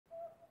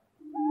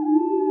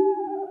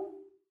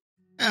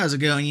How's it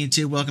going,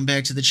 YouTube? Welcome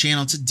back to the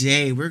channel.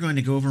 Today, we're going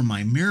to go over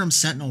my Miirym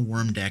Sentinel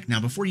Wyrm deck. Now,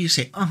 before you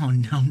say, oh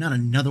no, not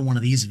another one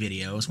of these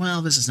videos,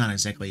 well, this is not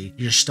exactly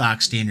your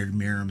stock standard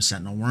Miirym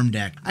Sentinel Wyrm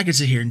deck. I could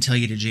sit here and tell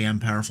you to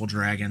jam powerful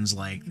dragons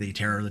like the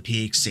Terror of the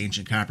Peaks,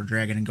 Ancient Copper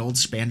Dragon, and Gold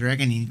Span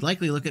Dragon, and you'd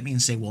likely look at me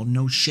and say, well,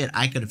 no shit,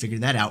 I could have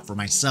figured that out for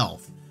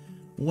myself.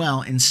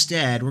 Well,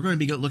 instead, we're going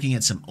to be looking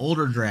at some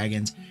older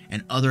dragons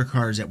and other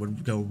cards that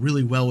would go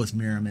really well with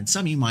Miirym, and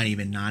some you might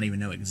even not even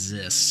know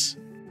exists.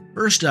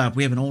 First up,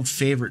 we have an old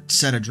favorite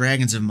set of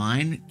dragons of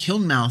mine.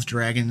 Kilnmouth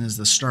Dragon is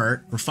the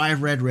start. For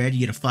 5 red,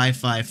 you get a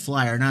 5/5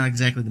 flyer. Not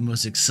exactly the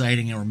most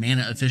exciting or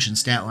mana-efficient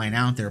stat line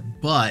out there,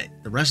 but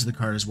the rest of the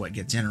card is what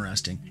gets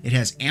interesting. It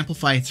has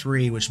Amplify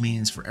 3, which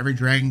means for every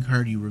dragon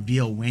card you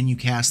reveal when you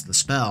cast the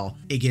spell,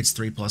 it gets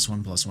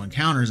 3+1/+1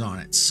 counters on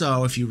it.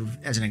 So, if you,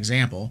 as an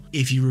example,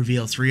 if you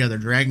reveal 3 other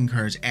dragon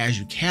cards as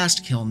you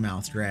cast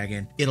Kilnmouth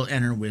Dragon, it'll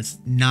enter with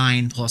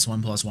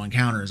 9+1/+1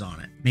 counters on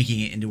it, making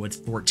it into a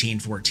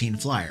 14/14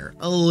 flyer.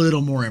 A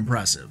little more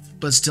impressive,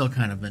 but still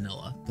kind of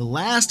vanilla. The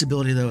last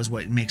ability, though, is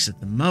what makes it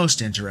the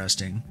most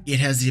interesting. It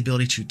has the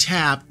ability to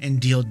tap and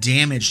deal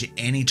damage to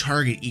any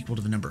target equal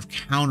to the number of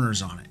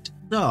counters on it.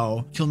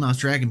 So, Kilnmouth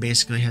Dragon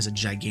basically has a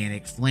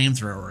gigantic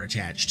flamethrower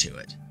attached to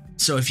it.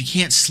 So if you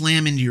can't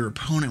slam into your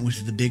opponent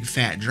with the big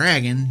fat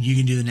dragon, you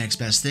can do the next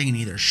best thing and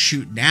either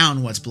shoot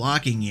down what's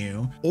blocking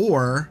you,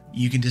 or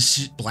you can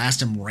just blast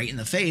them right in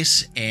the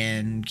face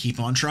and keep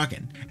on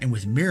trucking. And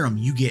with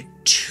Miirym, you get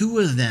 2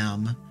 of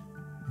them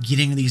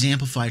getting these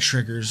amplify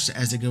triggers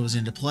as it goes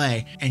into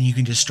play, and you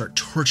can just start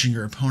torching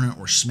your opponent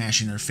or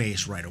smashing their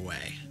face right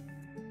away.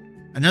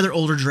 Another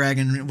older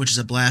dragon, which is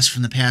a blast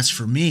from the past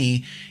for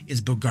me,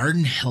 is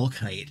Bogarden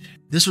Hellkite.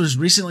 This was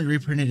recently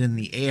reprinted in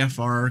the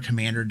AFR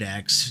Commander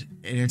decks,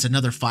 and it's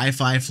another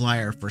 5/5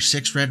 flyer for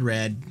 6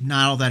 red.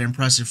 Not all that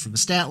impressive for the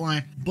stat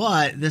line,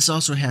 but this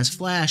also has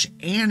flash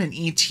and an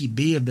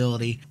ETB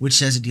ability, which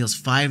says it deals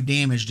 5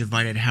 damage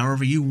divided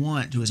however you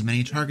want to as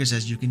many targets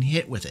as you can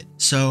hit with it.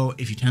 So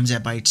if you times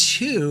that by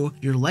 2,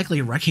 you're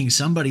likely wrecking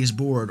somebody's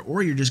board,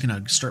 or you're just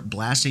going to start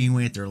blasting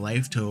away at their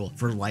life total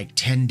for like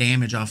 10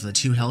 damage off of the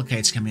 2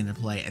 Hellkites coming into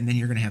play, and then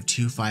you're going to have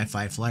 2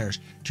 5/5 flyers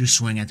to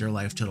swing at their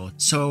life total.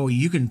 So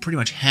you can pretty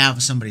much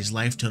have somebody's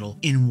life total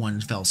in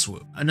one fell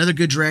swoop. Another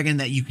good dragon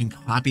that you can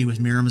copy with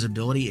Miirym's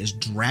ability is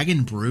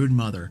Dragon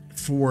Broodmother.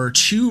 For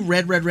 2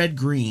 red,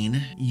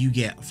 green, you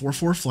get a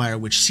 4/4 flyer,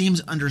 which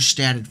seems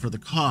understated for the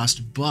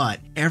cost, but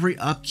every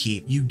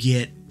upkeep you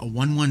get a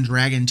 1/1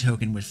 dragon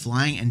token with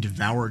flying and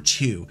Devour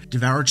 2.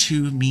 Devour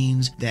 2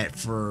 means that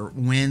for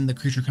when the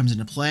creature comes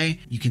into play,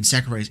 you can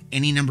sacrifice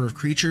any number of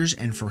creatures,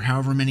 and for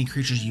however many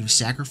creatures you've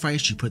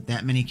sacrificed, you put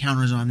that many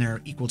counters on there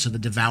equal to the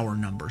Devour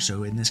number,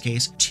 so in this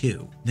case,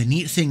 2. The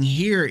neat thing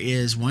here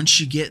is once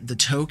you get the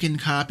token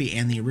copy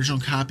and the original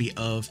copy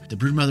of the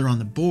Broodmother on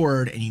the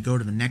board, and you go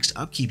to the next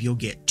upkeep, you'll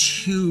get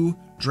 2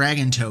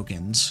 dragon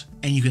tokens,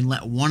 and you can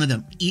let one of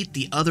them eat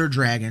the other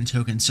dragon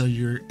token, so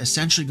you're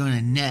essentially going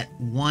to net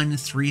 1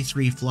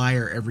 3/3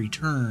 flyer every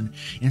turn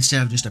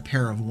instead of just a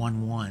pair of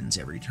 1/1s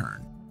every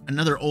turn.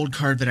 Another old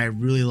card that I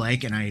really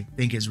like and I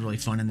think is really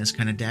fun in this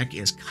kind of deck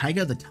is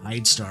Kaiga the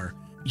Tidestar.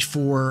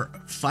 For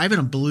 5 and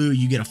a blue,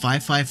 you get a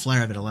 5/5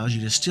 flyer that allows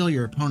you to steal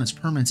your opponent's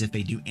permanents if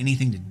they do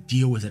anything to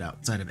deal with it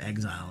outside of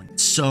exiling.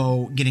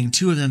 So getting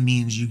 2 of them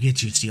means you get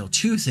to steal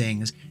 2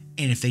 things,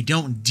 and if they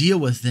don't deal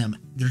with them,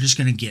 they're just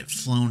going to get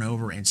flown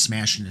over and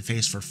smashed in the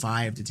face for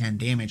 5 to 10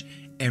 damage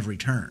every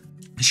turn.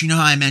 So you know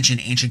how I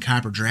mentioned Ancient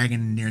Copper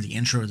Dragon near the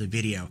intro of the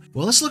video?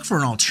 Well, let's look for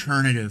an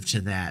alternative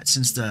to that,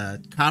 since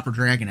the Copper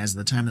Dragon, as of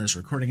the time of this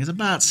recording, is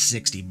about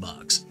 60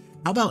 bucks.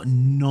 How about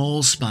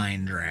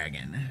Nullspine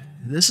Dragon?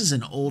 This is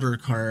an older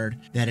card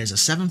that is a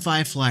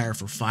 7/5 flyer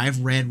for 5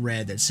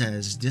 red that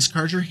says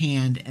discard your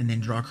hand and then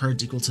draw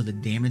cards equal to the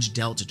damage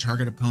dealt to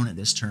target opponent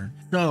this turn.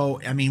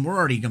 So, I mean, we're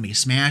already going to be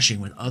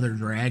smashing with other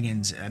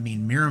dragons. I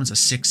mean, Miirym's a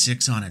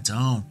 6/6 on its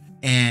own,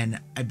 and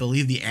I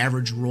believe the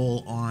average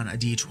roll on a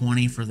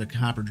d20 for the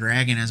Copper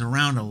Dragon is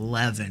around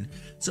 11.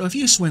 So if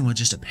you swing with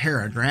just a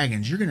pair of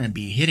dragons, you're going to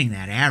be hitting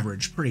that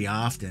average pretty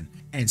often.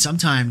 And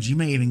sometimes you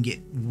may even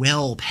get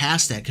well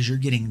past that because you're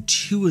getting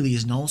 2 of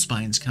these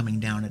Nullspines coming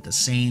down at the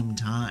same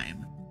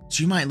time.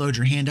 So you might load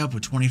your hand up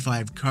with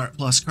 25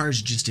 plus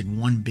cards just in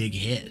one big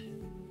hit.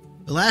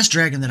 The last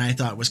dragon that I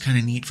thought was kind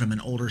of neat from an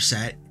older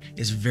set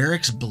is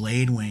Varric's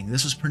Bladewing.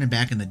 This was printed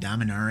back in the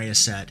Dominaria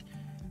set.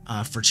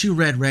 For 2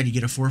 red, you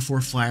get a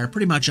 4/4 flyer,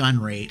 pretty much on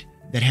rate,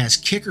 that has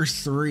Kicker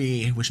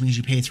 3, which means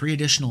you pay 3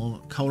 additional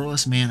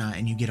colorless mana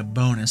and you get a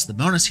bonus. The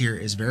bonus here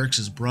is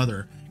Varric's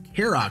brother,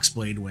 Karok's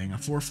Bladewing, a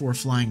 4/4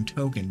 flying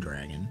token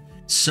dragon.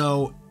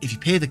 So if you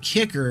pay the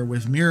kicker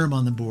with Miirym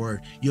on the board,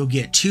 you'll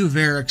get 2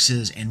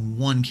 Varric's and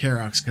 1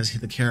 Karok's, because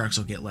the Karok's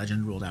will get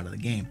legend ruled out of the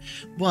game.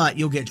 But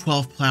you'll get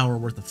 12 power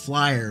worth of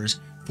flyers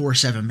for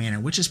 7 mana,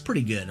 which is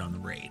pretty good on the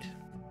rate.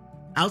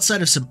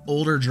 Outside of some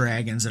older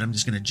dragons that I'm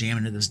just going to jam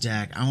into this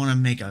deck, I want to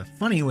make a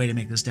funny way to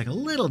make this deck a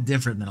little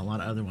different than a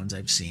lot of other ones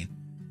I've seen.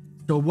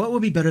 So what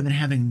would be better than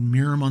having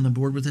Miirym on the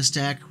board with this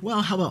deck?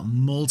 Well, how about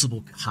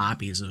multiple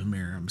copies of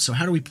Miirym? So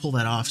how do we pull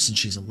that off since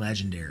she's a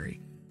legendary?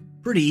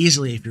 pretty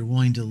easily if you're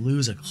willing to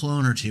lose a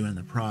clone or two in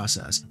the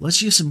process.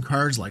 Let's use some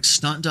cards like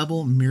Stunt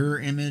Double, Mirror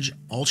Image,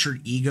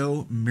 Altered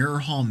Ego, Mirror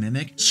Hall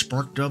Mimic,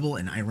 Spark Double,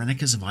 and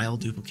Irenica's Vile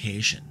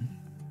Duplication.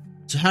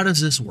 So how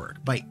does this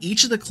work? By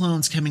each of the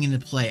clones coming into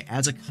play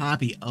as a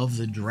copy of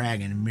the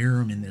dragon,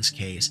 Miirym in this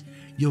case,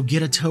 you'll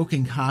get a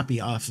token copy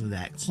off of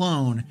that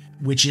clone,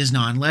 which is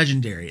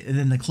non-legendary, and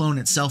then the clone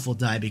itself will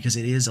die because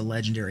it is a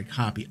legendary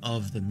copy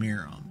of the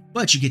Miirym.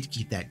 But you get to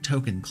keep that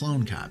token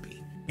clone copy.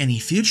 Any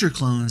future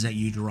clones that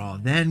you draw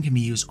then can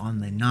be used on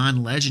the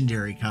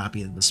non-legendary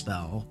copy of the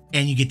spell,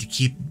 and you get to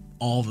keep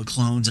all the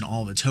clones and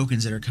all the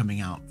tokens that are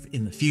coming out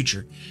in the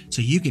future.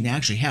 So you can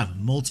actually have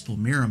multiple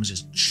Miiryms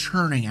just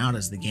churning out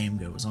as the game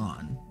goes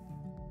on.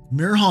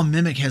 Mirror Hall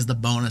Mimic has the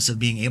bonus of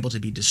being able to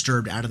be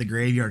disturbed out of the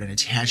graveyard and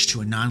attached to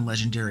a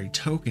non-legendary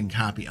token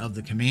copy of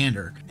the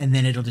commander, and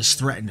then it'll just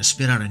threaten to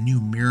spit out a new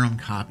Miirym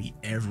copy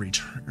every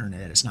turn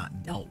that it's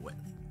not dealt with.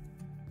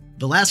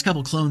 The last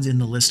couple clones in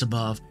the list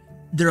above,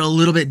 they're a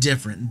little bit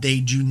different.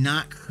 They do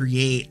not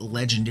create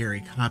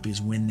legendary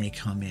copies when they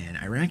come in.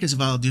 Irenica's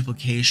Vile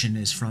Duplication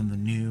is from the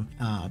new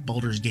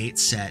Baldur's Gate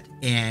set,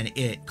 and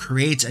it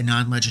creates a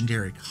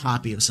non-legendary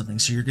copy of something.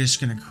 So you're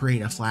just going to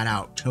create a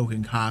flat-out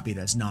token copy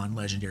that's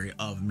non-legendary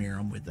of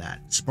Miirym with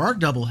that. Spark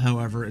Double,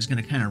 however, is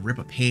going to kind of rip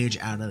a page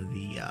out of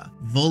the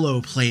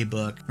Volo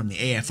playbook from the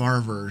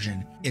AFR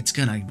version. It's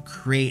going to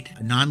create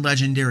a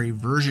non-legendary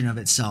version of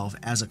itself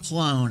as a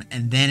clone,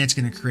 and then it's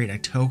going to create a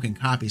token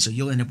copy. So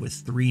you'll end up with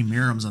 3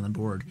 Miiryms on the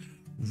board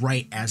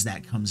right as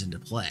that comes into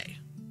play.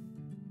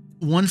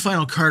 One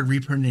final card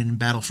reprinted in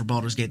Battle for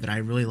Baldur's Gate that I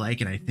really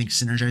like and I think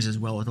synergizes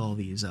well with all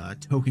these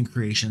token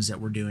creations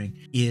that we're doing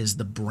is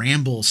the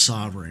Bramble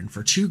Sovereign.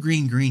 For 2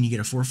 green, you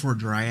get a 4/4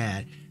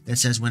 Dryad that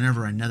says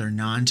whenever another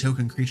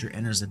non-token creature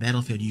enters the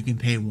battlefield, you can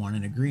pay 1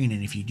 and a green,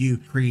 and if you do,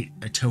 create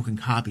a token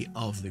copy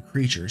of the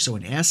creature. So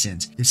in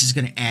essence, this is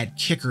going to add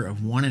kicker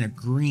of 1 and a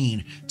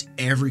green to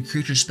every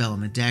creature spell in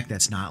the deck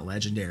that's not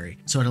legendary.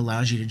 So it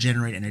allows you to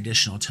generate an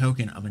additional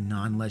token of a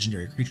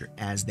non-legendary creature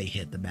as they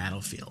hit the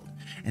battlefield.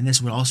 And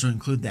this would also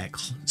include that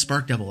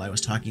Spark Double I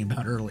was talking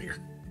about earlier.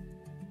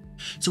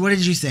 So what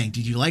did you think?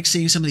 Did you like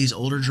seeing some of these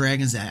older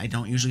dragons that I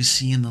don't usually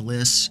see in the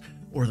lists?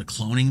 Or the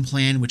cloning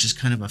plan, which is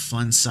kind of a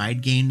fun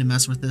side game to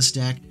mess with this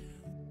deck?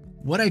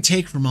 What I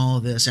take from all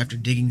of this after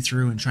digging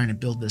through and trying to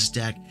build this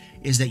deck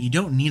is that you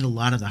don't need a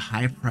lot of the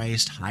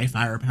high-priced,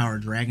 high-firepower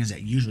dragons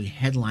that usually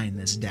headline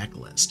this deck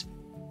list.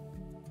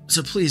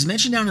 So please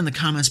mention down in the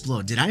comments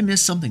below, did I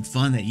miss something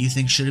fun that you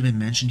think should have been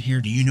mentioned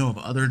here? Do you know of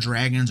other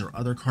dragons or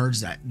other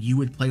cards that you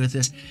would play with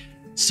this?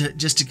 So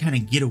just to kind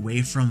of get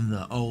away from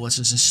the, oh, let's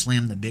just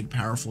slam the big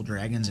powerful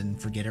dragons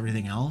and forget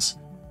everything else?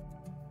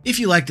 If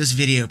you like this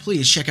video,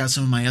 please check out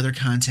some of my other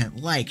content,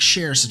 like,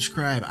 share,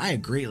 subscribe. I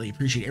greatly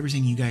appreciate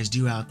everything you guys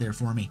do out there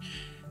for me.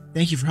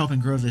 Thank you for helping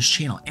grow this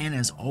channel, and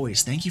as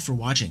always, thank you for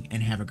watching,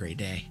 and have a great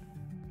day.